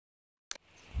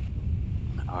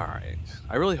Alright.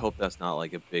 I really hope that's not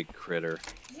like a big critter.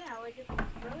 Yeah, like it's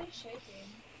really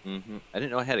shaking. I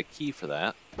didn't know I had a key for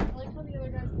that. I like how the other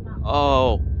guys did not.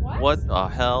 Oh, What? the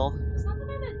hell? Is that the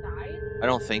guy that died? I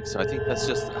don't think so. I think that's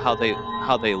just how they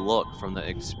look from the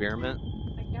experiment.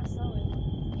 I guess so.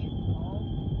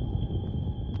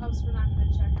 Oh, so we're not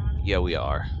gonna check on it. Yeah, we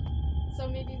are. So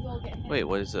maybe we'll get hit. Wait,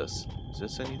 what is this? Is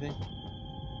this anything?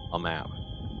 A map.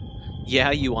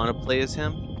 Yeah, you want to play as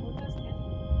him?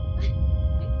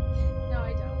 No,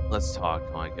 I don't. Let's talk to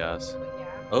him, I guess. But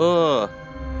yeah. Ugh.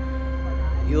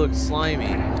 He looks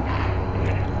slimy.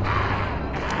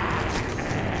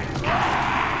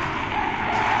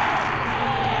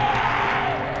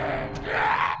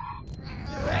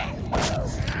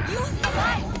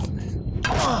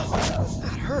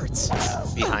 That hurts.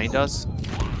 Behind us?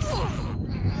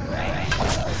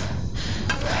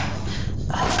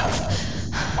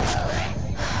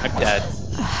 I'm dead.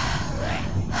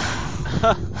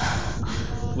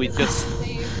 We just...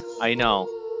 I know.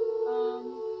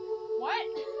 What?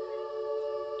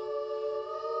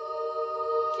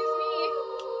 Excuse me.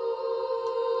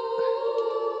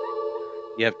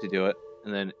 You have to do it.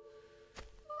 And then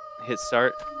hit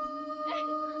start.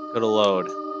 Go to load.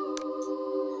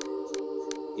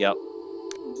 Yep.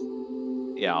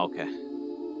 Yeah, okay.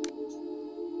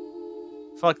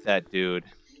 Fuck that dude.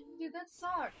 Dude, that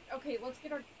sucked. Okay, let's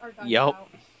get our guns Yep. out.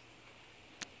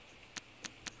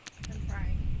 I'm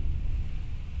trying.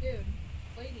 Dude.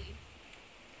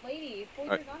 Lady, pull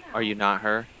your gun out. Are you not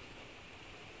her?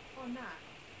 Oh, I'm not.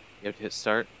 You have to hit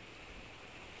start.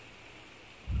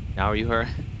 Now are you her?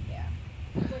 Yeah.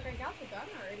 Look, I got the gun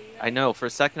already. Right? I know. For a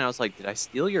second I was like, did I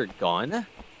steal your gun?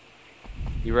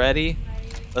 You ready?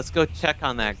 Let's go check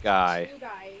on that guy. Two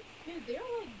guys. Dude, they're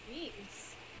like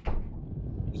beasts.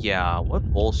 Yeah, what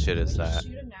bullshit is Can we that?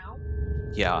 shoot him now?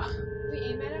 Yeah, We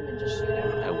aim at him and just shoot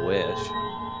him? I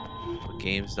wish. But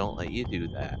games don't let you do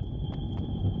that.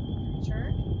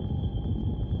 Sure.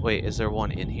 Wait, is there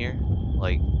one in here?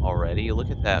 Like, already?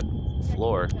 Look at that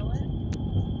floor. Kill it?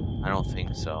 I don't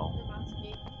think so. There must be.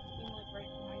 Being like right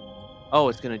behind me. Oh,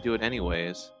 it's gonna do it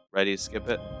anyways. Ready to skip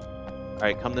it?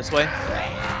 Alright, come this way.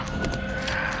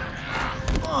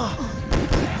 That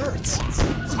hurts.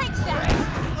 Take that!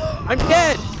 I'm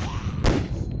dead!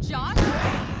 Josh?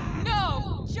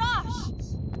 No! Josh!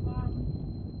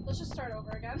 Let's just start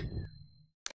over again.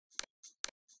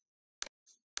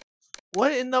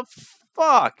 What in the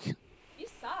fuck? He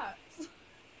sucks.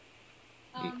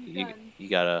 You Gun.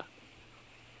 gotta...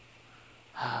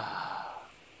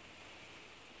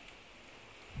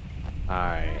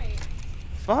 Alright. Alright.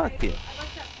 Fuck it. I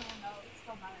like that plan though. It's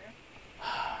still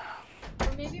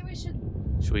better. Or maybe we should.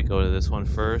 Should we go to this one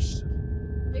first?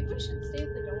 Maybe we should stay at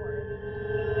the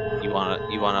door. You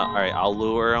wanna, alright, I'll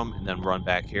lure him and then run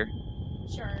back here.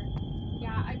 Sure.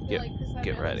 Yeah, I feel like this.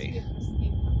 Get ready.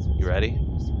 You You ready?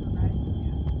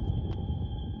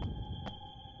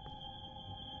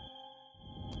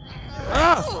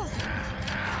 Ah!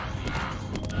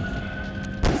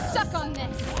 Suck on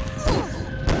this!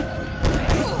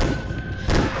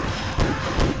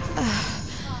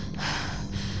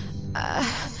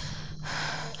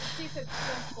 See if it's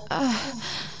sensible.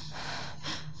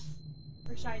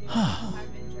 Or should I do it? I'm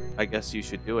injured. I guess you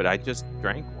should do it. I just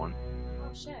drank one.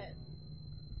 Oh shit.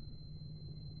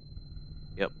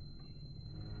 Yep.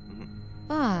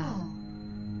 Ah.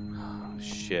 Oh,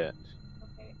 shit.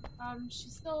 Okay.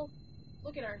 She's still.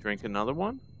 Look at her. Drink another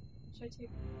one? Should I take?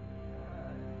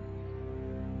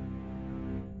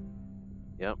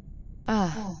 Yep.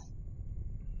 Are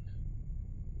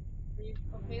you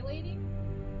okay, lady?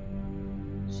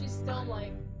 She's still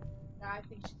like. Yeah, I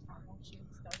think she's normal. She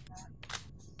does that.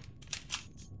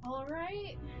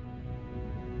 Alright.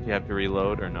 Do you have to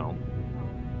reload or no?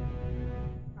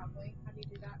 Probably. How do you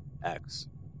do that? X.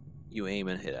 You aim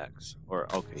and hit X. Or,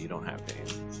 okay, you don't have to aim.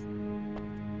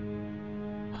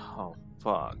 Oh,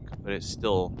 fuck. But it's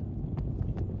still...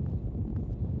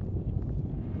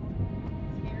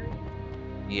 Scary.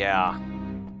 Yeah.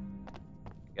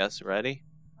 Guess ready?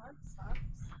 That sucks.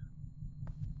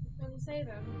 Couldn't save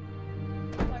him.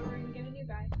 Thought we were gonna get a new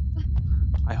guy.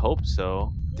 I hope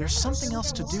so. There's something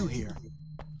else to do here.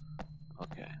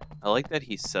 Okay. I like that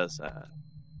he says that.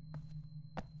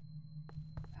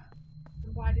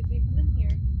 Why did we come in here?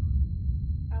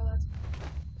 Oh, that's.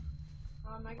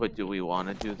 But do we want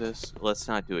to do this? Let's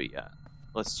not do it yet.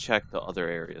 Let's check the other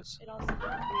areas. It also can't be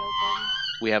open.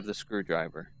 We have the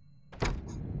screwdriver.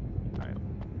 Alright.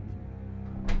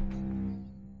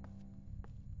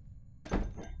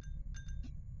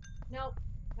 Nope.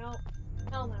 Nope.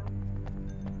 Hell no.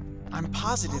 I'm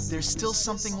positive there's still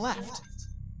something left.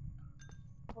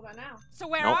 about now? So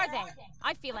where Nope. are they?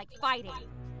 I feel like fighting.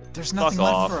 There's Fuck nothing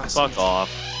left off. for us Fuck here. off.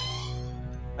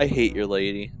 I hate your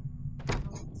lady.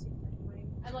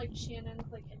 I like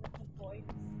Shannon's like innocent voice.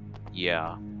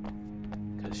 Yeah.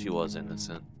 Because she was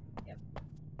innocent.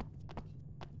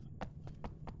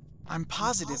 I'm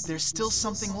positive there's still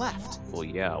something left. Well,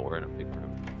 yeah, we're in a big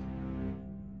room.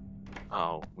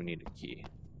 Oh, we need a key.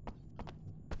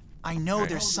 I know Right.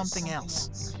 there's something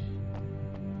else.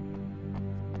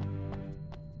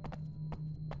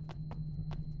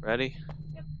 Ready?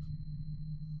 Yep.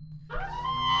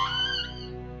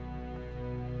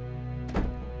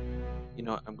 You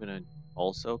know what? I'm gonna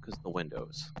also, because the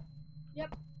windows.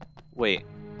 Yep. Wait.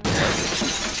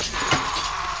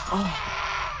 Oh.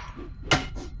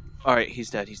 Alright, he's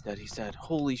dead, he's dead, he's dead.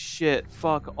 Holy shit,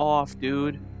 fuck off,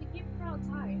 dude. He came from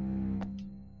outside.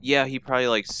 Yeah, he probably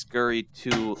like scurried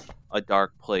to a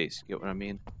dark place. Get what I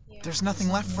mean? Yeah. There's nothing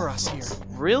left for us here.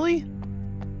 Really?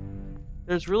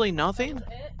 There's really nothing?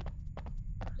 That's it?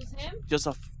 Just him? Just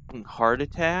a fucking heart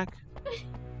attack?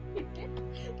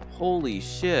 Holy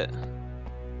shit.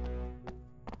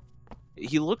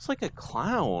 He looks like a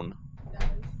clown.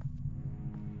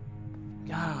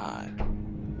 God.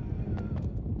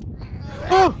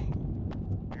 Oh!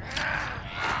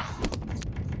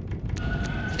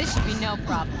 This should be no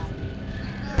problem.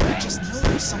 I just know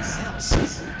there's something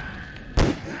else.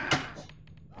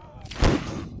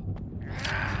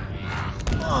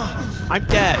 I'm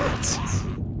dead.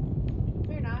 No,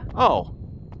 you're not. Oh.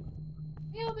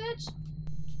 Heal, bitch!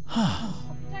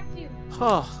 I'll protect you.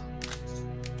 Huh.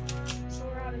 So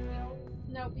we're out of heal.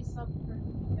 Nope, he's still pretty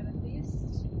good at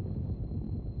least.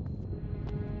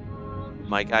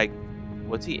 My guy,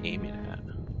 what's he aiming at?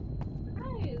 The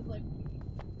guy is like.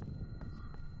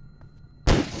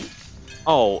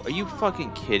 Oh, are you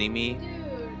fucking kidding me?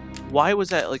 Dude. Why was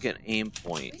that like an aim Are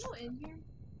point? we not in here?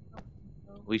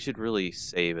 Oh, We should really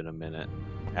save in a minute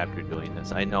after doing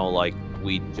this. I know, like,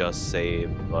 we just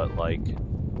saved, but, like... we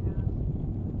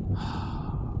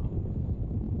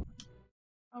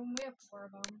have 4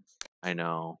 of them. I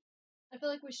know. I feel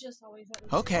like we should just always at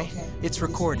least. Okay, it's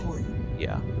recorded.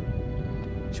 Yeah.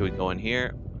 Should we go in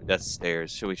here? That's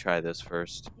stairs. Should we try this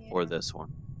first? Or Yeah. this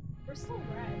one? We're still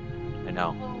red. I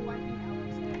know. Oh, I think that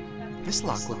was it. That's This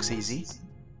lock looks easy.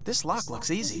 This lock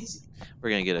looks easy. We're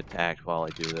gonna get attacked while I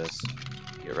do this.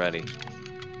 Get ready.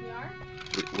 We are?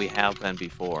 We have been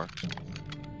before.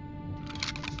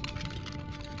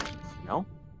 No?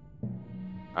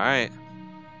 Alright.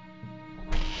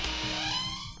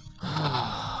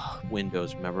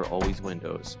 Windows, remember, always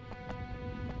windows.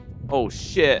 Oh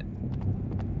shit!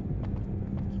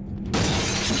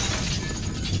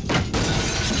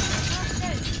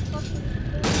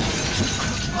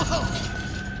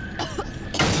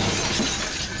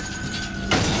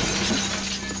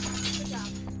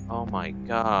 Oh my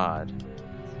god.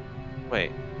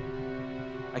 Wait.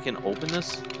 I can open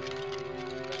this?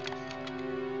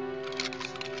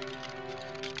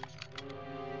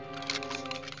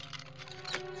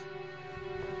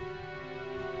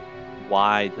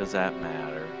 Why does that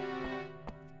matter?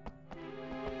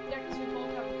 Yeah, because we both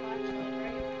have a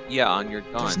flashlight, right? Yeah, on your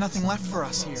gun. There's nothing left for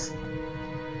us here.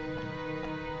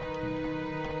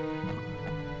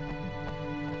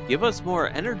 Give us more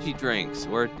energy drinks.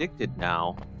 We're addicted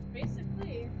now.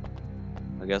 Basically.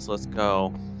 I guess let's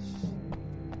go.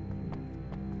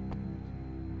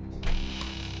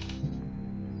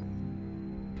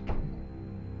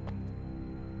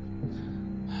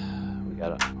 We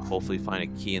gotta hopefully find a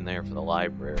key in there for the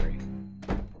library.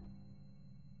 Yep.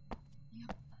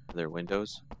 Are there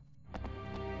windows? We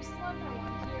still have that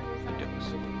one here. Was that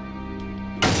Windows.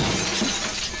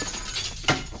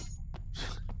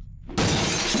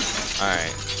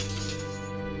 Alright.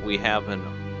 We have an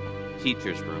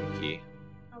teacher's room key.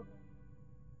 Okay.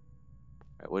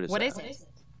 Alright, what is What that? is it?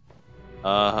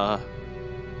 The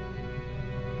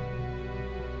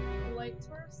light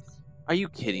source? Are you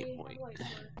kidding We me? have a light source.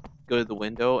 Go to the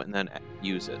window and then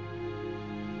use it.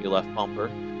 Your left bumper.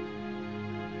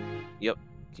 Yep.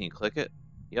 Can you click it?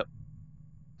 Yep.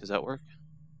 Does that work?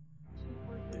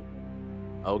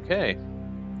 2432. Okay.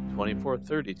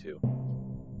 2432.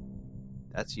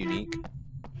 That's unique.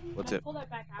 What's Can I it? pull that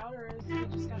back out, or is we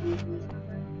just gotta remember the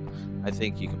number? I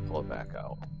think you can pull it back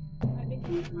out. I think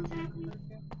we can remember the number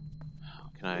too.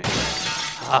 Can I?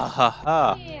 Ha ha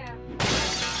ha! Yeah.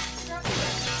 Drop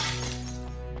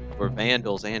it. We're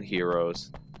vandals and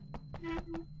heroes.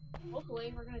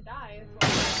 Hopefully, we're gonna die.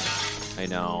 That's I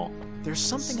know. There's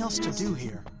something else to do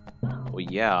here. Well,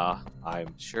 yeah.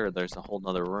 I'm sure there's a whole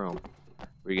nother room.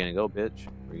 Where you gonna go, bitch?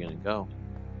 Where you gonna go?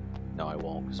 No, I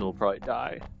won't, because we'll probably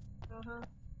die. Uh-huh.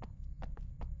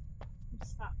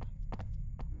 Stop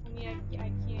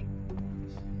I can't.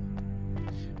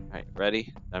 Alright,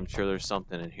 ready? I'm sure there's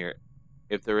something in here.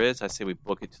 If there is, I say we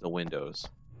book it to the windows.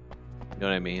 You know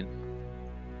what I mean?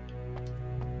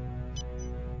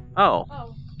 Oh.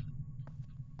 Oh,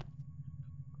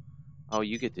 Oh,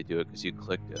 you get to do it because you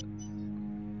clicked it.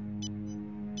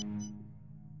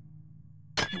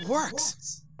 It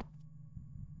works.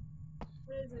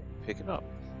 what is it? Pick it up.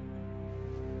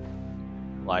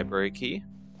 Library key.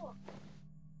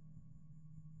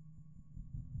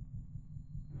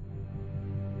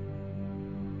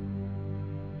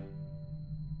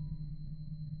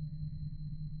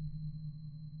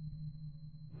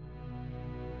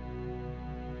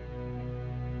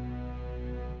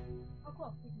 Oh,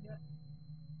 cool. We can do it.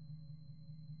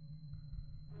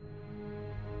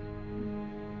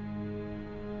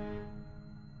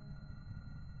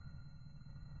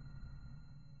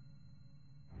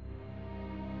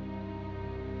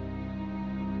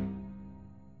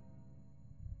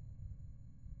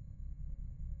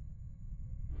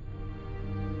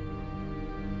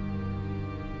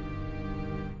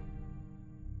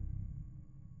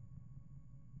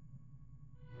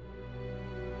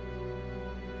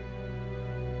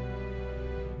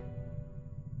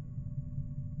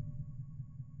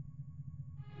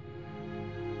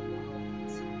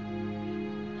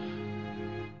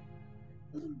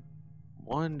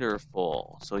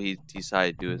 Wonderful. So he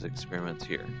decided to do his experiments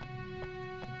here.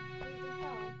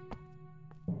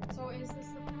 So is this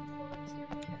the principal that's doing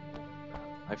it?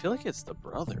 I feel like it's the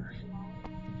brother.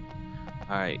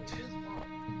 Alright.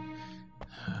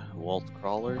 Walt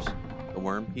crawlers? The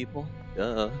worm people?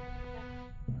 Duh.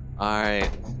 Alright.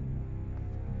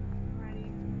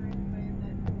 Ready for anybody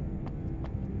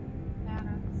that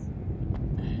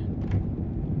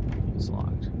It's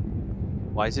locked.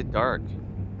 Why is it dark?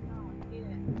 No, I hate it.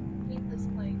 I hate this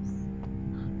place.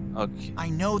 Okay. I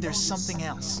know there's something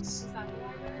else. Is that the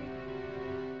library?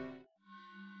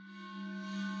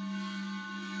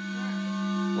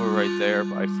 We're right there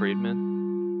by Friedman.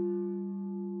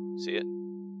 See it?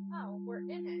 Oh, we're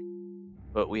in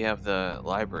it. But we have the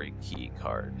library key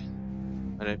card.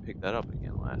 I didn't pick that up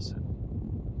again last time.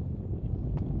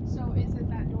 So is it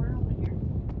that door over here?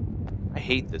 I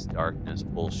hate this darkness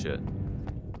bullshit.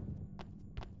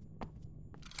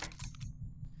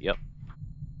 Yep.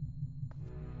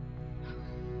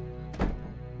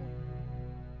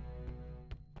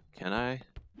 Can I?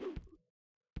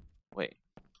 Wait.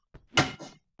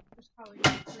 There's probably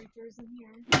creatures in here.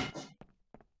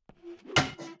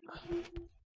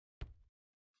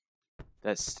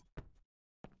 That's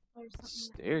There's something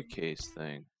staircase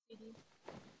thing.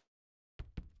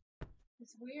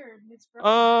 It's weird. It's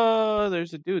Oh,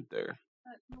 there's a dude there.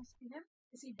 That must be him.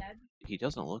 Is he dead? He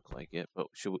doesn't look like it, but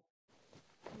should we?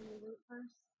 Can we loot first?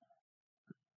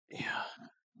 Yeah.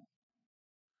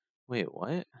 Wait,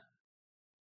 what?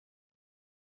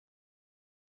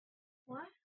 What?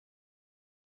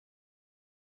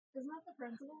 Isn't that the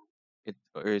principal?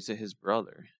 Or is it his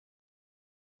brother?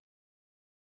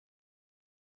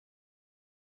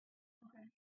 Okay.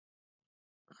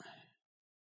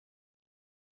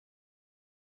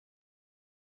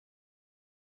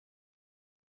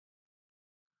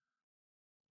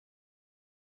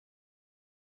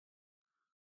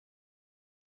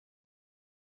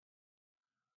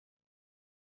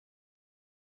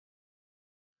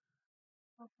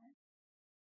 Okay.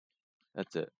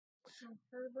 That's it. So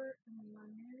Herbert and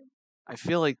Leonard. I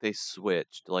feel like they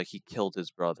switched. Like he killed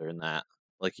his brother in that.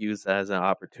 Like used that as an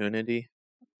opportunity.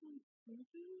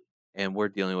 And we're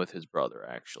dealing with his brother,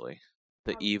 actually.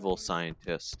 The evil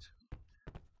scientist.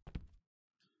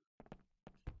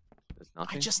 There's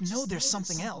nothing? I just know there's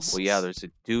something else. Well, yeah, there's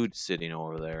a dude sitting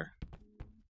over there.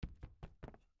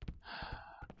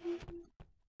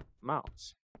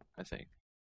 Mouse, I think.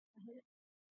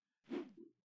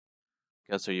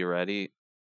 Guess, are you ready?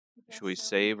 Should we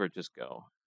save or just go?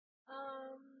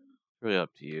 Really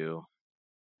up to you.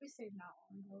 We saved not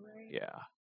long ago, right? Yeah.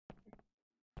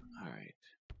 Alright.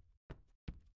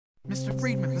 Mr.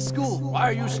 Friedman, the school. Why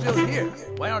are you still here?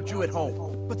 Why aren't you at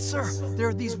home? But sir, there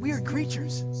are these weird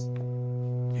creatures.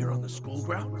 Here on the school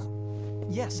grounds?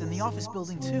 Yes, in the office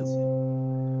building too.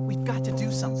 We've got to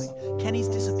do something. Kenny's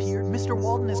disappeared. Mr.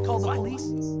 Walden has called the police.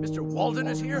 Mr. Walden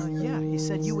is here? Yeah, he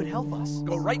said you would help us.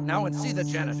 Go right now and see the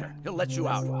janitor. He'll let you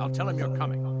out. I'll tell him you're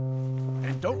coming.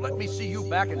 And don't let me see you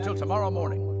back until tomorrow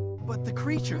morning. But the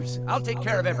creatures... I'll take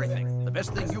care of everything. The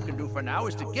best thing you can do for now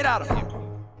is to get out of here. Does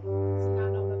he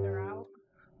not know that they're out?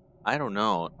 I don't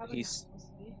know. Probably He's... not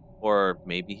supposed to be. Or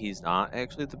maybe he's not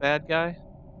actually the bad guy?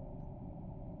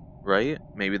 Right?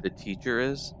 Maybe the teacher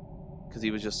is? Because he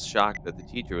was just shocked that the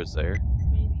teacher was there.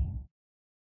 Maybe.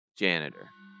 Janitor.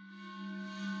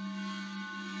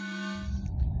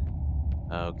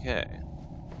 Okay.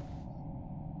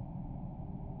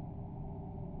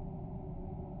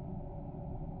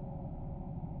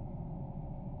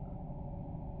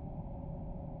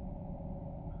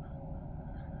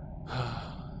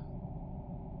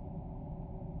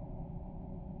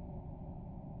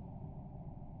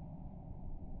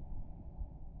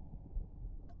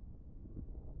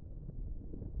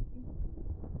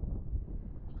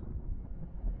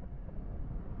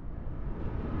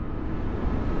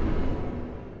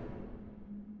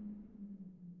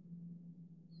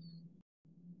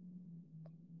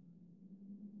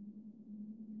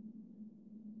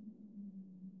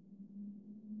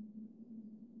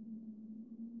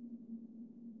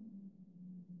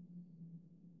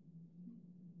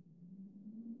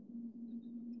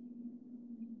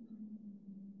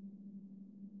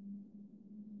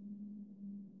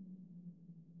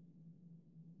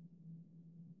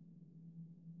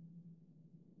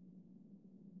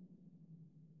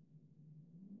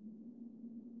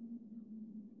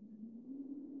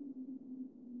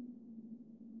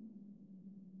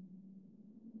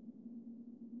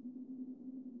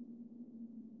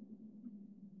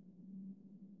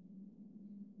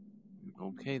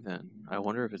 Okay then. I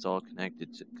wonder if it's all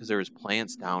connected to, because there was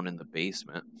plants down in the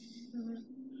basement.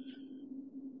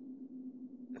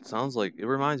 It sounds like, it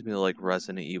reminds me of like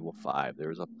Resident Evil 5. There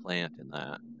was a plant in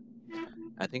that.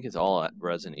 I think it's all at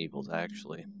Resident Evils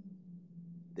actually.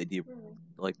 They do,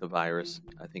 like the virus,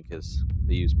 I think is,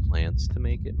 they use plants to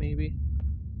make it maybe.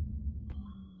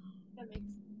 That makes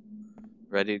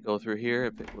Ready to go through here?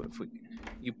 If we,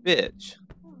 you bitch.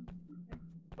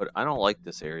 But I don't like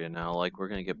this area now, like we're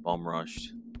gonna get bum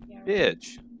rushed. yeah, right.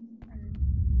 Bitch.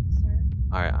 Sir.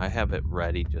 Alright, I have it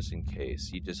ready just in case.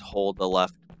 You just hold the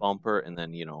left bumper and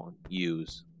then, you know,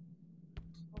 use.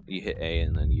 You hit A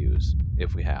and then use,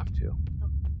 if we have to.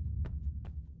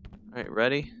 Alright,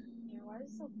 ready? Yeah, why is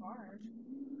it so far?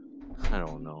 I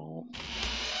don't know.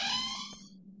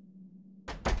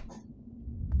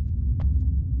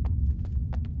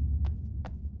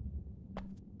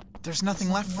 There's nothing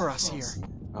left for us here.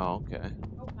 Oh, okay.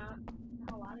 Oh, not the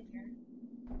hell out of here.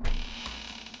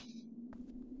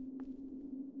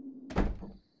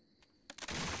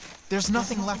 There's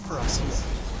nothing left for us here.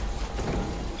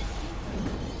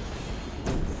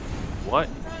 What?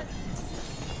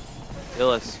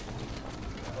 Illis.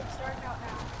 It's dark out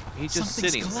now. He's just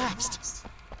Something's sitting. collapsed.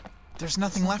 There's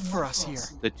nothing left for us here.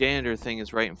 The janitor thing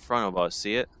is right in front of us,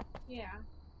 see it? Yeah.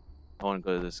 I want to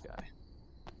go to this guy.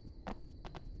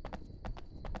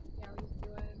 Yeah, we was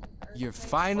doing You're earthquake.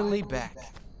 finally back.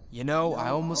 You know, I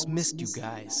almost missed you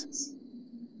guys.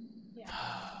 Yeah,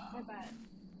 I bet.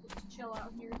 Just chill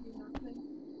out here, do nothing.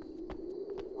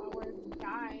 While we're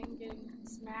dying, getting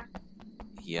smacked.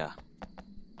 Yeah.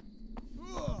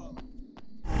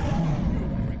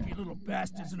 Freaky little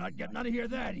bastards are not getting out of here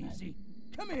that easy.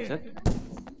 Come Is here. it?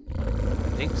 I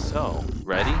think so.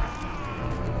 Ready?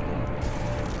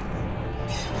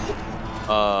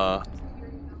 I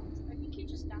think he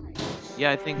just died.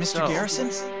 Yeah, I think Mr. so. Garrison?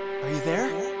 Are you there?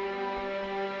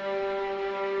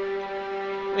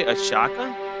 Wait, a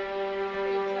shotgun? Wait,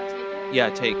 did I take it? Yeah,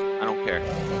 take. I don't care. I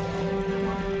think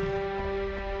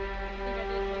I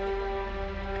did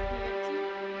take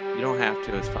it. You don't have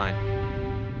to, it's fine.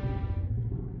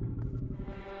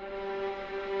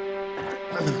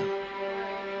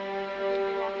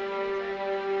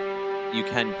 You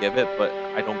can give it, but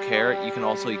I don't care. You can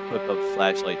also equip a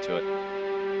flashlight to it.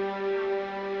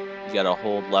 You gotta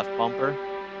hold left bumper.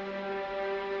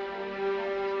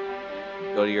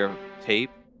 Go to your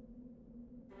tape.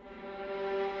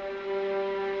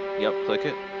 Yep, click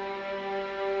it.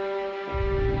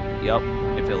 Yep,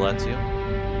 if it lets you.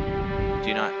 Do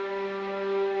you not?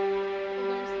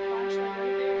 There's the flashlight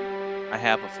right there. I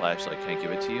have a flashlight. Can I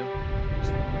give it to you?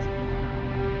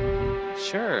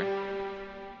 Sure.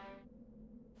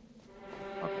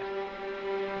 Okay.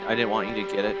 I didn't want you to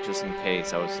get it just in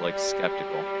case. I was like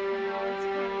skeptical.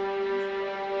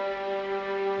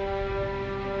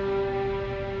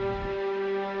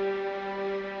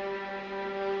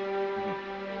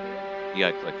 You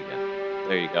gotta click again.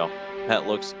 There you go. That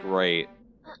looks great.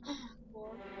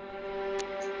 Cool.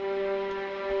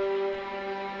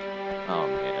 Oh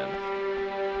man.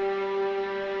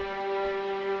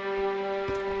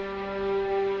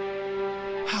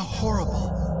 How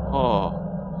horrible. Oh.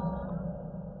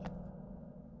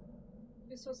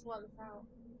 You're supposed to let us out.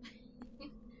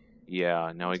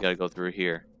 Yeah, now we gotta go through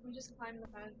here. We just climbed the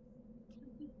fence.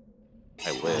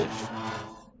 I wish.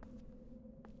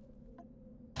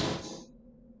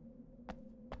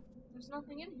 There's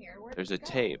nothing in here. Where'd There's it a go?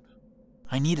 tape.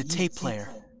 I need a tape player.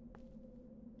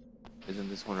 Isn't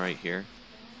this one right here?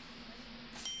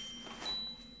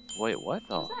 Wait, what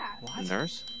the? Who's that? The What?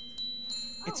 nurse?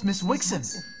 It's Miss Wixon.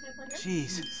 It's like her?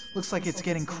 Jeez, looks like it's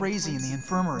getting crazy in the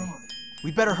infirmary.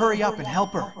 We better hurry up and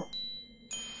help her.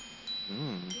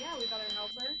 Hmm. Yeah, we better help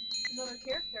her. Another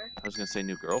character. I was gonna say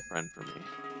new girlfriend for me.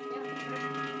 Yeah,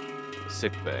 sure.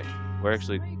 Sick bay. We're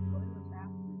actually. Very good with that.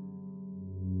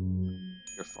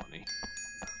 You're funny.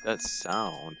 That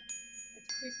sound.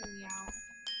 It's creeping me out.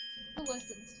 Who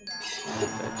listens to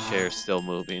that? That chair's still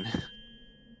moving.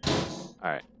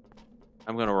 Alright.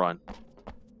 I'm gonna run.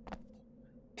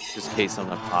 Just in case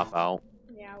something pop out.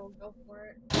 Yeah, we'll go for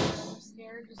it. I'm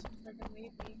scared, just freaking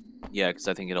leave me. Yeah, because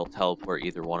I think it'll teleport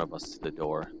either one of us to the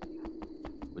door.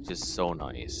 Which is so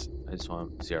nice. I just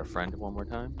want to see our friend one more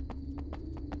time.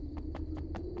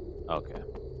 Okay.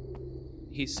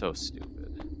 He's so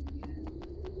stupid.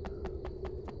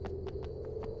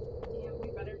 Yeah, we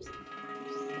better see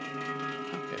first.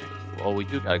 Okay. Well, we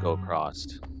do gotta go across.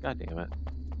 God damn it.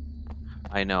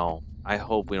 I know. I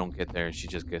hope we don't get there and she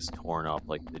just gets torn up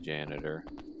like the janitor.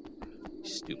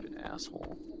 Stupid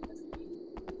asshole.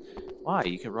 Why?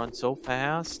 You can run so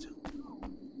fast?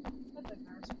 But the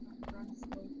nurse runs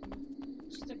slow too.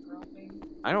 Just a girl thing.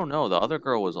 I don't know. The other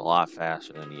girl was a lot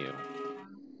faster than you.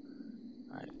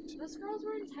 Yeah. Alright. This girl's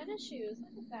wearing tennis shoes.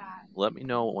 Look at that. Let me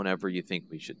know whenever you think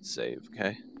we should save,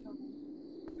 okay? That would be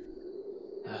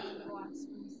the last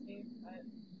one we saved, but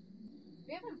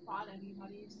we haven't fought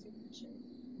anybody stupid shit.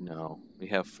 No. We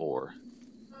have 4.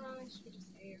 Should we just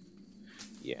save?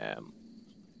 Yeah.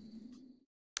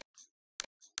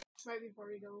 Right before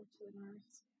we go to the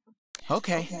nurse.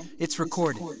 Okay, it's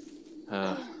recorded.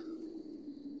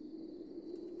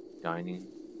 Dining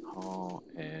hall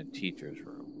and teacher's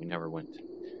room. We never went.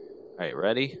 Alright,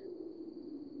 ready?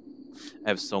 I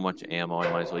have so much ammo,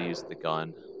 I might as well use the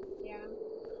gun. Yeah.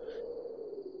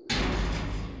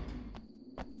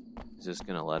 Is this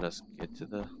gonna let us get to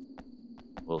the...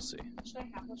 We'll see. Should I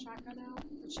have the shotgun out?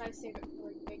 Or should I save it for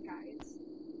like big guys?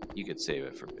 You could save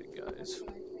it for big guys. That's what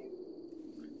I think.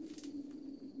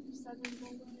 7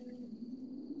 bullets.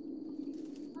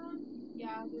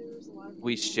 Yeah, there's a lot of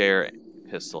We bullets. share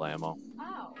pistol ammo.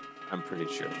 Oh. I'm pretty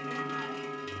sure.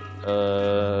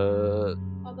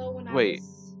 Although when Wait. I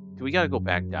was... Do we gotta go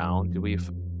back down? Do we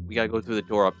gotta go through the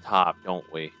door up top, don't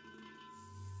we?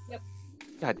 Yep.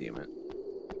 God damn it.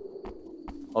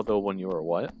 Although when you were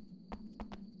what?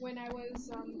 When I was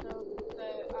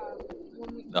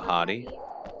when we The hottie?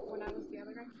 when I was the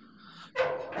other guy.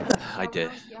 I did.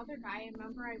 When I was the other guy, I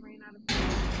remember I ran out of bullets,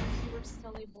 and you were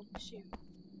still able to shoot.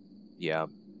 Yeah.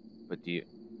 But do you...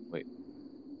 Wait.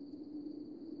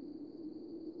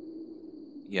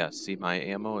 Yeah, see, my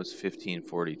ammo is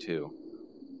 1542.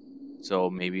 So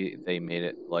maybe they made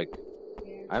it like...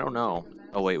 Yeah, I don't know. for that.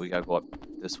 Oh wait, we gotta go up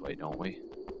this way, don't we?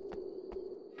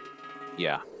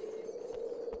 Yeah.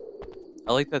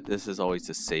 I like that this is always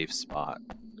a safe spot.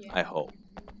 Yeah. I hope.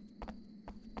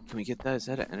 Can we get that? Is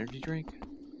that an energy drink?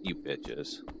 You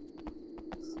bitches.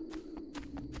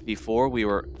 Before we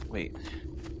were... Wait.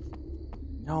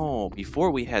 No,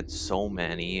 before we had so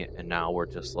many, and now we're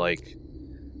just like...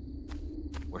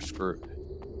 We're screwed.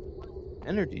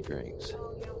 Energy drinks.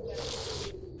 Oh, yeah, we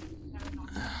gotta- never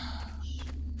know.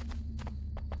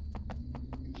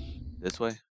 This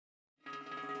way?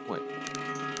 Wait.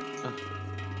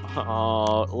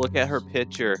 Oh, look at her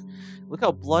picture. Look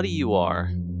how bloody you are.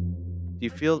 Do you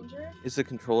feel... Injured? Is the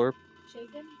controller...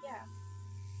 Shaken? Yeah.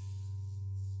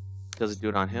 Does it do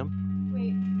it on him?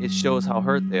 Wait, It shows how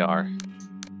hurt they are.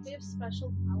 they have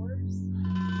special powers?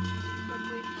 Like,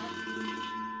 wait, what?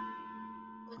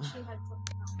 Like, she had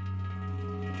something else.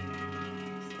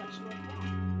 Special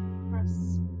attack. Press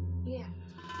and.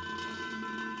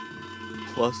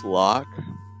 Plus lock?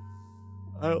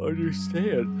 I don't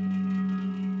understand.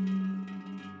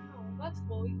 Oh, that's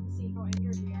cool. You can see how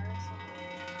injured we are. So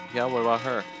Yeah, what about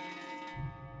her?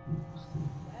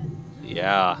 she's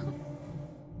Yeah.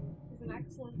 an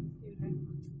excellent student.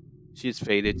 She's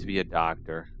fated to be a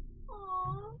doctor.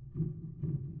 Aww.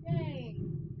 Dang.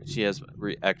 She has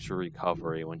extra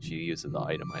recovery when she uses the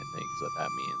item, I think, is what that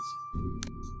means.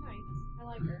 Nice. I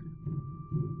like her.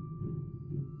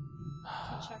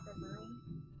 Should check her room.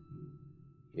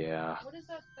 Yeah. What is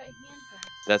that hand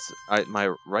thing? That's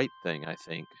my right thing, I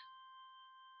think.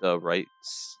 The right,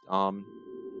 watch.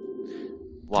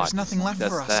 There's nothing left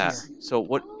That's for us that. here. So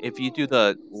what if you do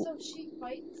the... So she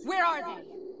fights. Where are they?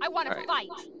 I want to Alright. fight.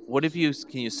 What if you...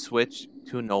 Can you switch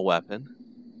to no weapon?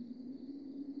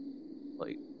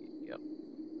 Like, yep.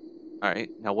 Alright,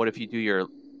 now what if you do your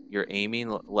aiming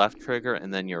left trigger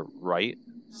and then your right?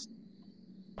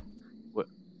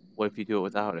 What if you do it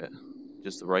without it?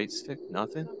 Just the right stick?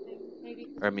 Nothing? Something. Maybe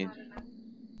 'cause Or, I we're mean- not enough.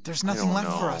 There's I nothing don't left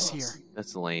for know. us here.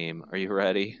 That's lame. Are you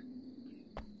ready?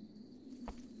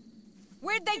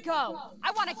 Where'd they go?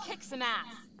 I want to kick some ass.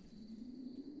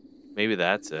 Maybe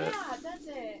that's it. Yeah, that's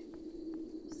it.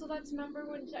 So that's, remember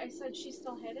when I said she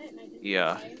still hit it and I didn't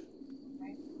Yeah. say?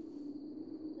 Okay.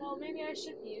 Well, maybe I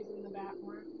should be using the bat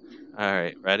more.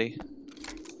 Alright, ready?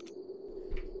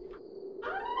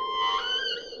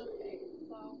 Okay,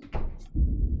 so,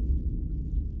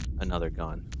 Another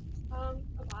gun. a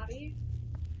body?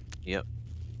 Yep.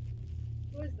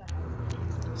 Who is that?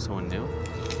 Someone new?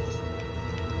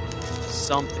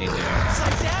 Something new. It's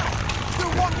like that!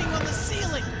 They're walking on the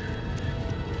ceiling!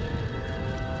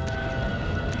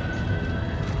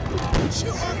 Chew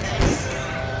on this!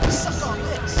 Suck on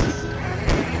this!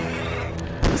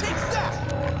 Take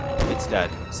that! It's dead.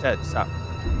 It's dead. Stop.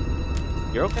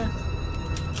 You're okay?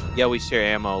 Yeah, we share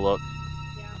ammo. Look.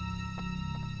 Yeah,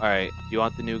 Alright, do you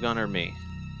want the new gun or me?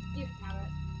 you can have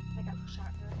it. I got the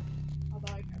shotgun.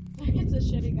 Although it's a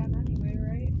shitty gun anyway,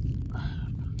 right?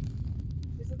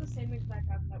 Is it the same exact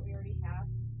gun that we already have?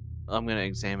 I'm gonna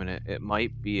examine it. It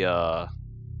might be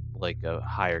like a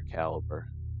higher caliber.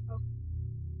 Oh.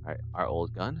 Alright, our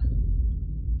old gun.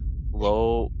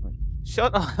 Low.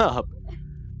 Shut up!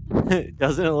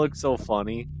 Doesn't it look so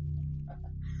funny?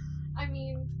 I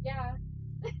mean, yeah.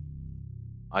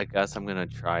 I guess I'm gonna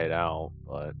try it out,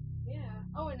 but Yeah.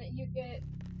 Oh, and you get...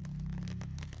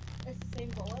 It's the same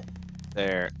bullet?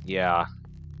 there, yeah.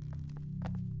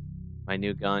 My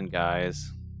new gun,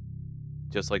 guys.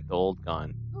 Just like the old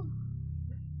gun. Ooh,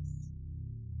 nice.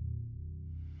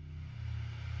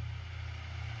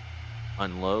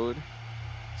 Unload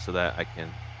so that I can.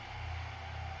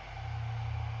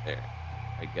 There,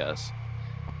 I guess.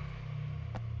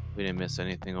 We didn't miss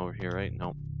anything over here, right?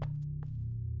 Nope.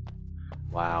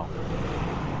 Wow.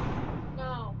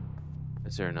 No.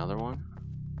 Is there another one?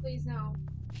 Please, no.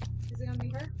 Is it gonna be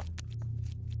her?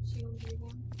 She gonna be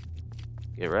one?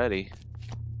 Get ready.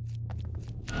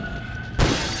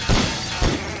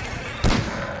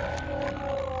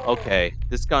 Okay,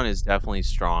 this gun is definitely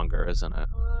stronger, isn't it?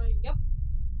 Yep.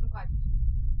 I'm glad.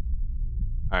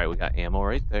 Alright, we got ammo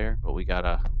right there, but we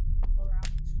gotta. Go around.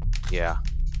 Yeah,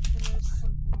 And there's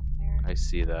something up there. I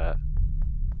see that.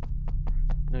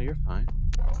 No, you're fine.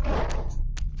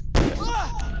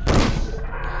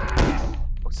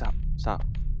 Oh, stop, stop.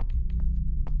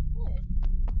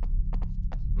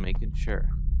 I'm making sure.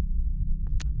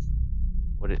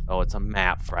 What it? Oh, it's a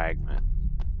map fragment,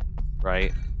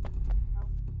 right?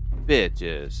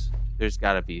 Bitches. There's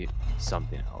gotta be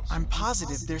something else. I'm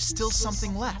positive there's still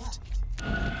something left.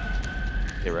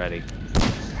 Get ready.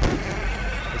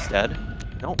 It's dead?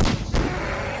 Nope.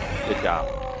 Good job.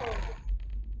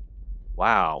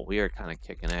 Wow, we are kind of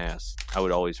kicking ass. I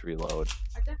would always reload.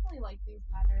 I definitely like these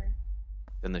better.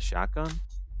 Than the shotgun?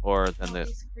 Or than All the...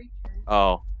 these creatures.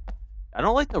 Oh. I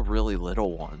don't like the really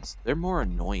little ones. They're more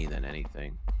annoying than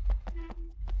anything.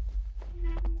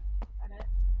 Got it.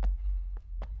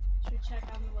 Should we check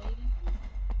on the lady?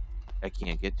 I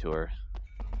can't get to her.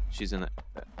 She's in that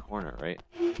corner, right?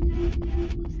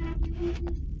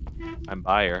 I'm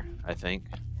by her, I think.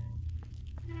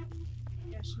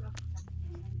 Yeah, she must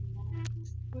have been.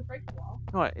 Can we break the wall?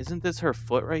 No, isn't this her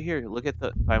foot right here? Look at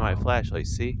the by my flashlight.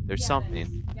 See? There's Yeah, it something.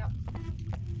 is.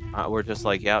 Yep. We're just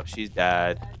like, yep, she's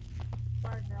dead.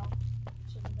 Sorry, girl.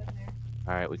 Shouldn't have been there.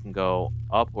 Alright, we can go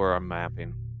up where I'm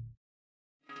mapping.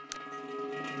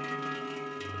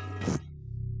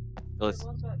 Let's,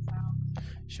 What was that sound?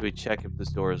 should we check if this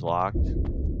door is locked?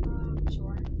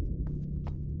 Sure.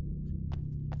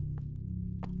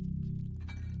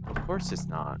 Of course it's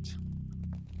not.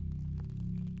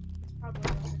 It's probably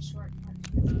like a shortcut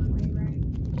to this way, right?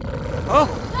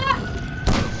 Oh!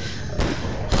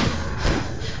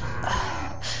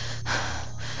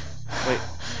 Wait.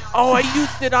 Oh, I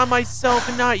used it on myself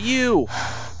and not you!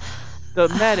 The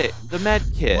med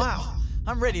kit. Wow,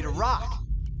 I'm ready to rock.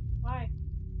 Why?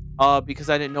 Because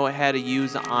I didn't know it had to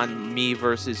use on me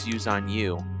versus use on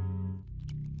you.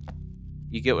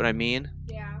 You get what I mean?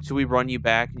 Yeah, Should we run you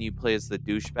back and you play as the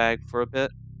douchebag for a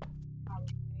bit?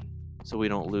 probably. So we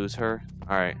don't lose her?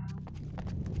 Alright.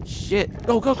 Yeah. Shit!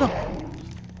 Go, go, go!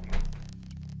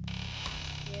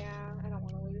 Yeah, I don't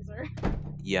want to lose her.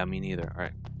 Yeah, me neither.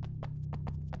 Alright.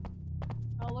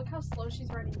 Oh, look how slow she's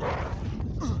running.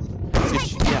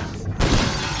 Yeah.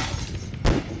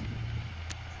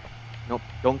 Nope.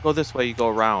 Don't go this way, you go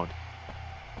around.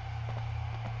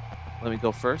 Let me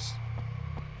go first.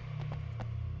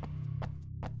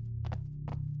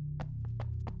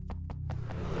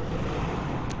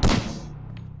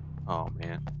 Oh,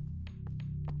 man.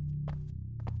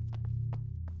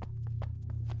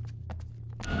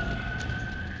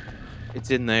 It's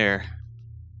in there.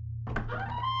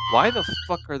 Why the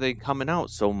fuck are they coming out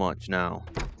so much now?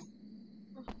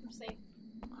 Oh, I'm safe.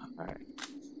 Alright.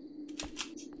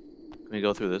 Can we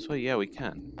go through this way? Yeah, we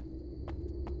can.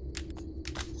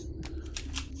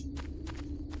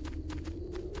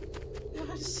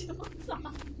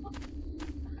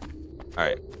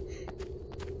 Alright.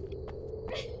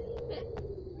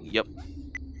 Yep.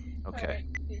 Okay. Alright,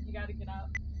 you gotta get out.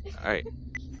 Alright.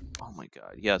 Oh my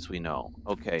god. Yes, we know.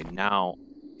 Okay, now,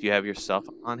 do you have your stuff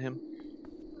on him?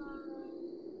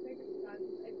 I think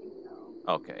so.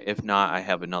 Okay, if not, I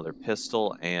have another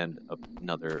pistol and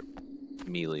another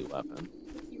melee weapon.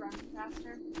 Is he running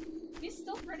faster? He's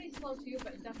still pretty slow too,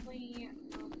 but definitely.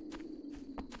 What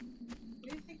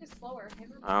do you think is slower?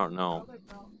 Him or I don't know. the other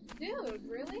girl? Dude,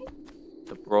 really?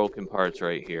 The broken part's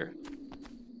right here.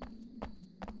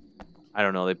 I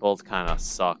don't know, they both kind of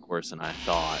suck worse than I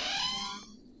thought.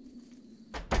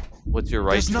 What's your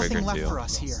right There's trigger nothing left do? for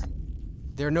us here.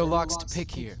 There are no locks to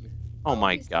pick here. Oh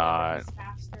my He's god.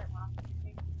 faster at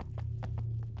locking.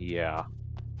 Yeah.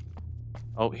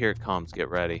 Oh, here it comes. Get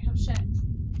ready. Oh shit.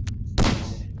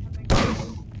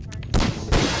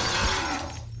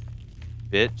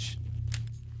 Bitch.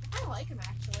 I like him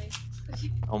actually.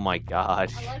 Oh my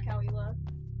god. I like how he looks.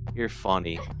 You're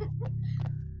funny.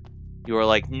 You were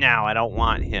like, no, I don't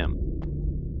want him.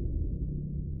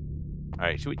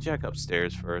 Alright, should we check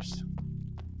upstairs first?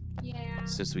 Yeah.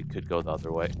 Since we could go the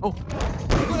other way. Oh!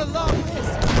 You're gonna love this!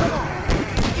 Come on!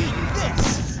 Eat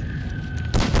this! You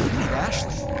need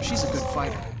Ashley. She's a good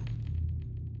fighter.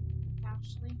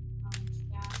 Ashley.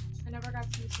 Yeah. I never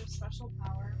got to use her special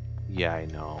power. Yeah, I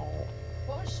know.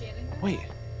 What was Shannon doing? Wait.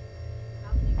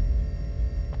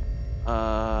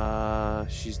 Nothing.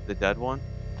 She's the dead one?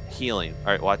 Healing.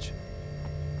 Alright, watch.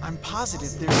 I'm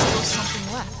positive there's still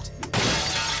something left.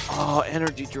 Oh,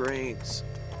 energy drinks.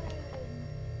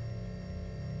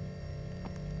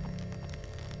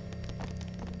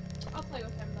 I'll play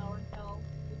with him though until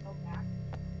we go back.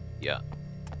 Yeah.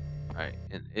 Alright,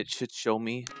 and it should show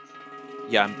me.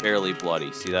 Yeah, I'm barely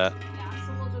bloody. See that? Yeah,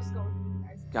 so we'll just go with you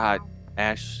guys.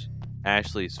 God,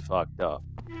 Ashley's fucked up.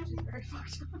 She's very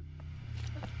fucked up.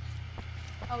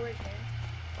 Oh, right there.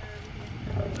 Where are we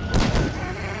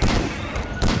here?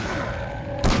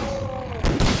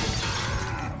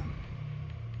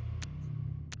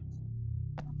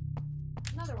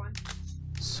 Another one.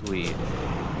 Sweet.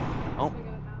 Oh, Look at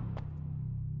it now.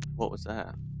 what was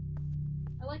that?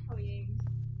 I like how he aims.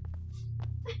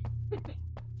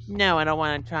 No, I don't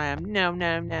want to try him. No,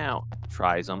 no, no.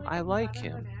 Tries him. I him like better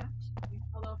him. than Ash.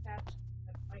 Although if Ash is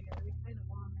a fighter, we kind of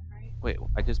want him, right? Wait,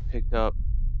 I just picked up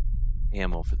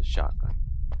ammo for the shotgun.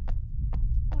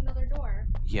 Oh, another door.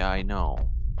 Yeah, I know.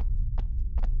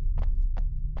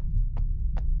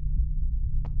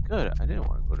 Good. I didn't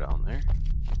want to go down there.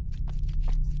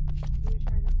 We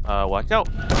try to Watch out.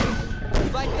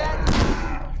 Like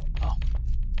that? Oh.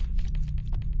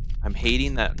 I'm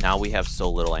hating that now we have so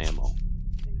little ammo.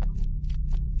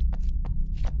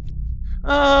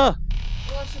 Ah!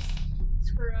 Well, let's just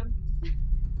screw him.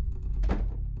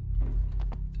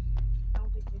 I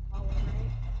don't think they follow,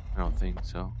 right? I don't think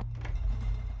so.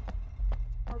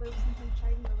 Oh, there's something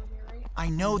shiny over here, right? I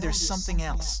know there's something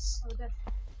else. Oh, that's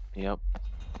Yep.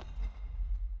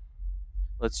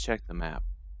 Let's check the map.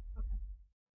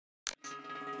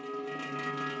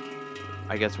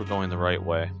 I guess we're going the right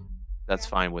way. That's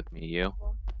fine with me. You?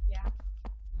 cool. Yeah.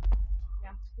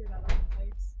 Yeah, screw that other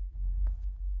place.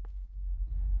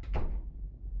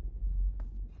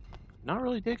 Not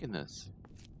really digging this.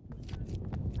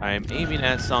 I am aiming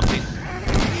at something.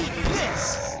 Eat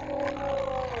this!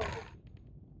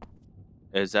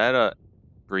 Is that a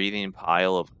breathing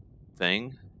pile of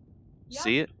thing? Yep.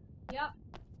 See it? Yep.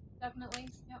 Definitely.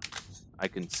 Yep. I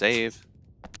can save.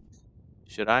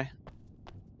 Should I?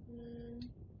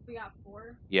 We got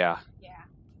 4. Yeah. Yeah.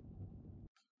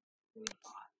 We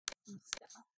bought some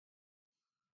stuff.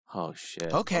 Oh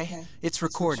shit. Okay, it's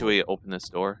recorded. Should we open this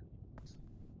door?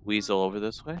 Weasel over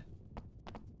this way?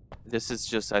 This is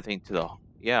just, I think, to the...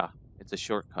 Yeah, it's a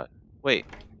shortcut. Wait,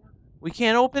 we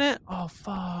can't open it? Oh,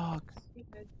 fuck.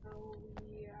 Stupid, so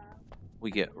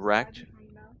We get wrecked?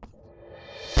 behind us.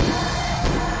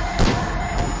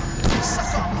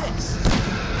 Suck on this!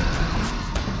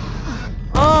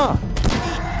 Ah!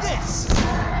 Eat this!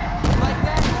 Like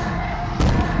that?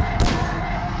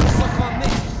 Suck on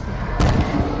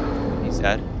me. He's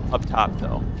dead. Up top,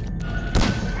 though.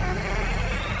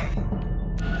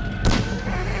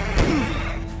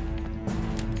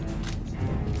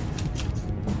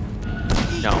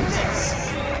 No.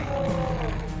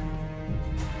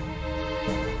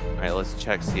 Alright, let's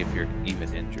check, see if you're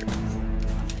even injured.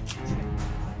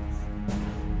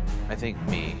 I think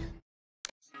me.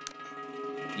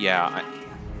 Yeah.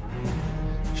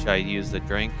 Should I use the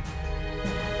drink?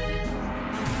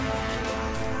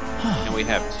 And we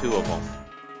have 2 of them.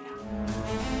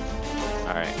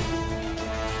 Alright.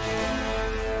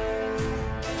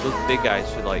 Those big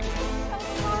guys should like...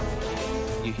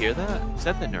 You hear that? Is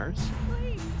that the nurse?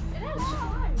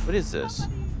 What is this?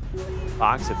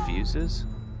 Box of fuses?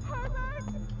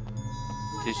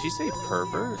 Did she say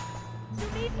pervert?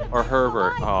 Or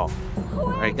Herbert? Oh.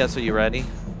 Alright, guess are you ready?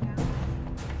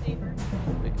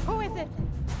 Who is it?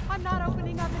 I'm not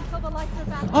opening up until the lights are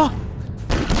back. Oh!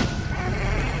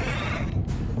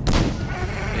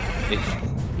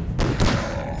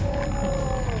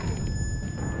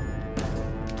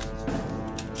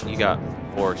 You got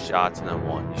 4 shots and then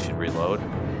 1. You should reload.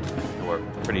 And we're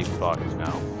pretty fucked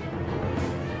now.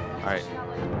 Alright.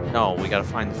 No, we gotta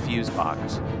find the fuse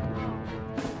box.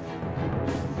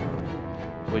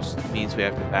 Which means we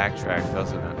have to backtrack,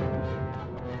 doesn't it?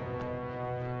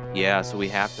 Yeah, so we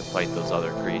have to fight those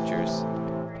other creatures.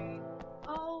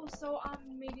 Oh, so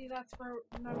maybe that's for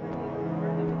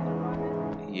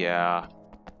Yeah.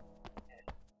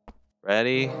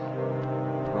 Ready?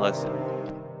 Listen.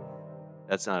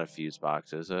 That's not a fuse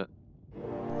box, is it?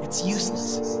 It's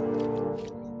useless.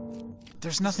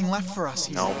 There's nothing left for us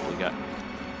here. Nope, we got...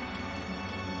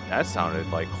 That sounded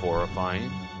like horrifying.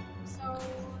 So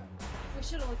we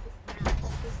should have looked at the map.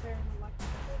 Is there an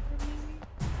electrical room maybe?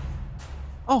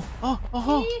 Oh!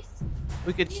 Please?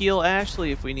 We could heal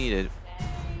Ashley if we needed.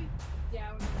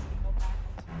 Yeah, we need to go back.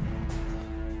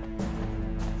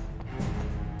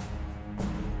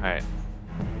 Alright.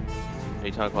 Are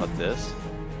you talking about this?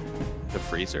 The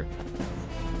freezer?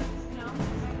 No, remember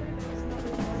there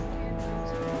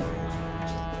was another one.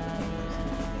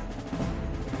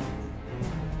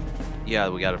 Yeah,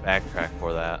 we gotta backtrack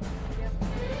for that.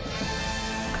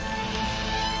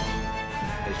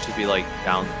 It should be like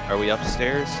down. Are we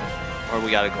upstairs? Or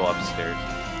we gotta go upstairs?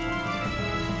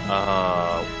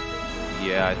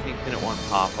 Yeah, I think didn't one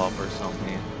pop up or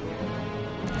something?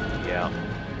 Yeah.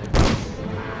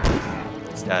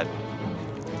 It's dead.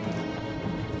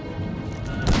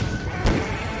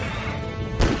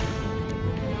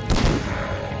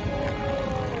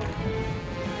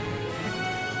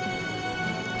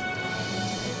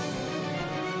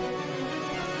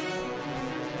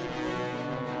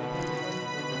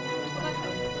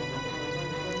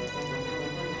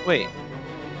 Wait.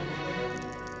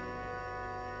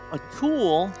 A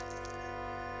tool?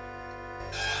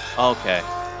 Okay.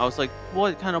 I was like,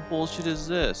 what kind of bullshit is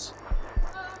this?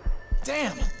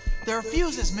 Damn! There are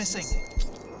fuses missing!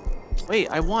 Wait,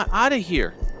 I want out of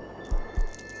here.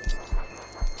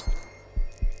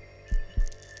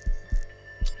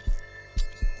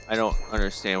 I don't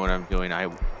understand what I'm doing.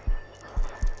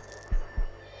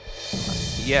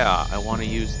 Yeah, I want to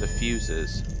use the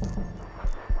fuses.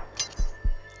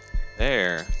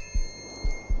 There.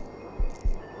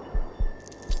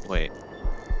 Wait.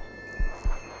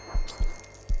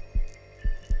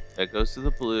 That goes to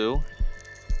the blue.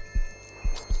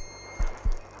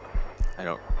 I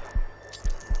don't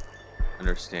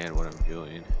understand what I'm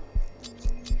doing.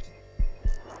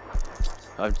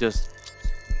 I've just...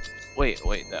 Wait,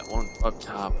 that one up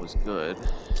top was good.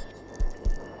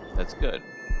 That's good.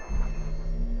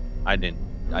 I didn't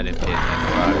pay attention to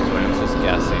that, so I was just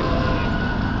guessing.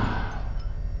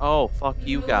 Oh, fuck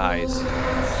you guys.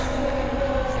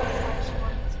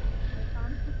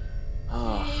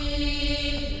 Oh.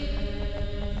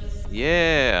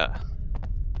 Yeah.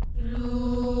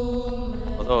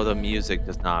 Although the music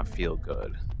does not feel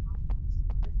good.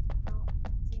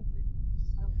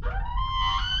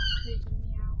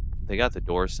 They got the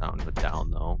door sound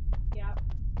down though. Yeah.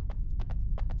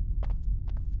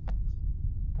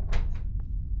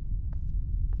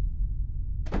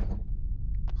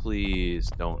 Please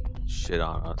don't shit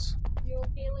on us. You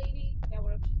okay, lady? Yeah,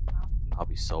 what if she's a zombie? I'll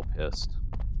be so pissed.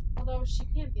 Although she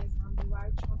can't be a zombie, why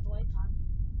would she want the lights on?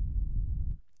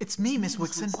 It's me, Miss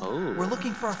Wixon. Oh. We're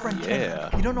looking for our friend Yeah.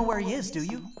 Kenny. You don't know where he is, do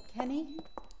you? Kenny?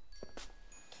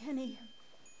 Kenny.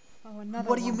 Oh, another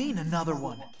What do you one. mean, another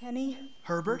one? Kenny?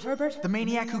 Herbert? Herbert? The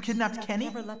maniac who kidnapped I've Kenny?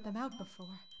 never let them out before.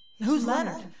 Who's It's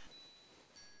Leonard?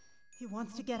 He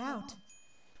wants to get out.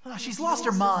 Ah, she's lost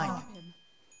her mind. Stop him.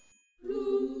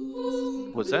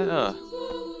 Was that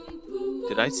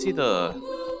did I see the...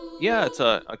 Yeah, it's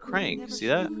a crank. See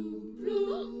that? I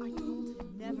told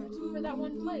him never to. For that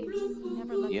one place.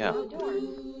 Never let Yeah. them out. Door. He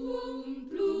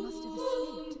must have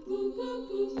escaped.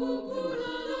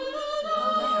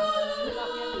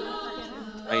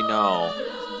 I know.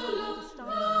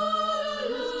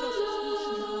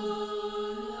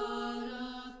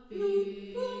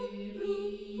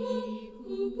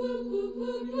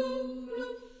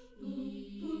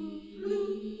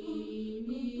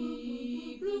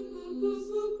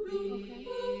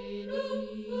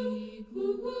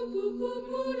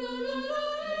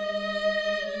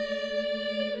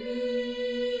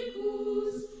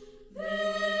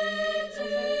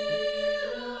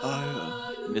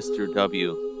 Mr.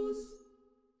 W.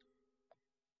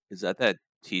 Is that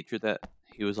teacher that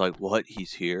he was like, what?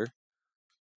 He's here?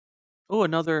 Oh,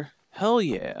 another. Hell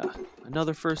yeah.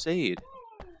 Another first aid.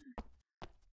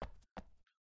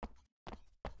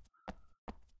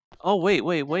 Oh,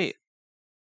 wait.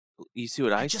 You see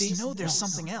what I see? I just know there's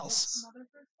something else.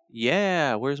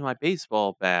 Yeah, where's my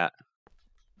baseball bat?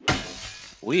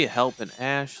 We helping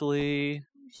Ashley.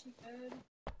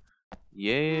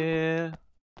 Yeah.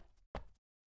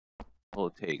 We'll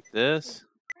take this.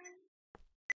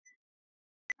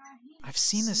 I've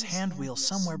seen this hand wheel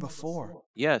somewhere before.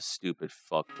 Yes, stupid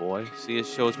fuckboy. See, it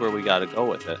shows where we gotta go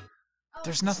with it.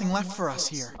 There's nothing left for us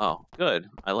here. Oh, good.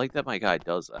 I like that my guy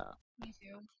does that. Me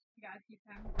too. You gotta keep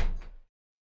him.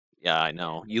 Yeah, I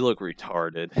know. You look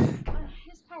retarded.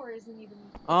 His power isn't even.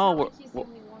 Oh, like he's the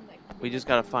only one that can we do just it.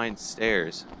 gotta find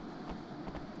stairs.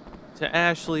 To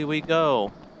Ashley we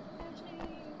go.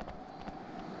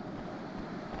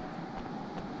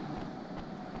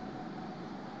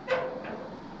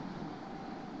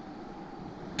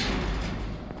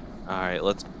 Alright,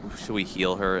 should we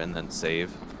heal her and then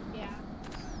save? Yeah.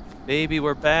 Baby,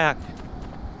 we're back.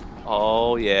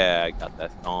 Oh yeah, I got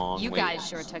that thong. You Wait, guys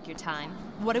sure took your time.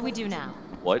 What do we do now?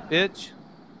 what, bitch?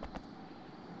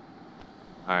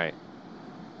 Alright.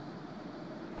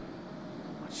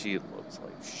 She looks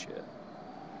like shit.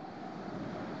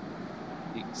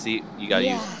 See, you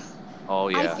gotta use. Oh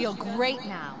yeah. I feel great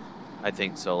now. I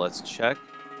think so. Let's check.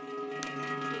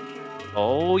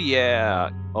 Oh yeah.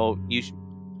 Oh,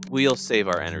 we'll save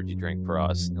our energy drink for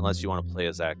us, unless you want to play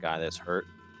as that guy that's hurt.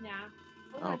 Nah.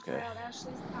 We're gonna Okay. try out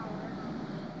Ashley's power.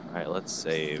 All right, let's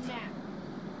save. Nah.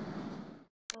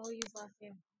 We'll use last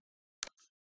game.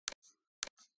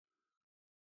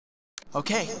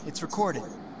 Okay, it's recorded.